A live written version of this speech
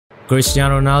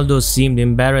Cristiano Ronaldo seemed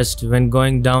embarrassed when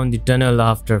going down the tunnel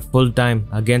after full time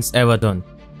against Everton,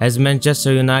 as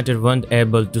Manchester United weren't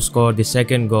able to score the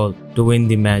second goal to win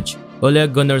the match. Ole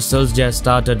Gunnar Solskjaer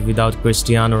started without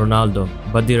Cristiano Ronaldo,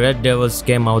 but the Red Devils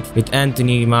came out with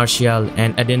Anthony Martial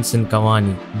and Edinson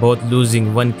Cavani, both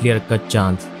losing one clear-cut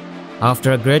chance.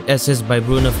 After a great assist by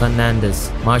Bruno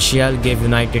Fernandes, Martial gave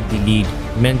United the lead.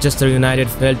 Manchester United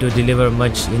failed to deliver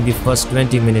much in the first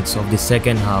 20 minutes of the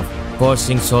second half,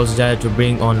 forcing Solskjaer to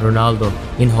bring on Ronaldo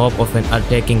in hope of an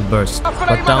attacking burst,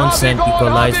 but Townsend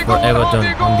equalized for Everton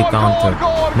on the counter.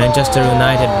 Manchester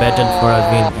United battled for a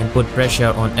win and put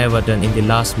pressure on Everton in the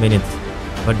last minutes,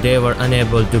 but they were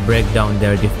unable to break down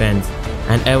their defense,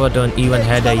 and Everton even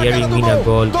had a Yerry Mina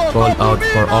goal called out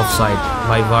for offside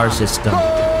by VAR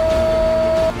system.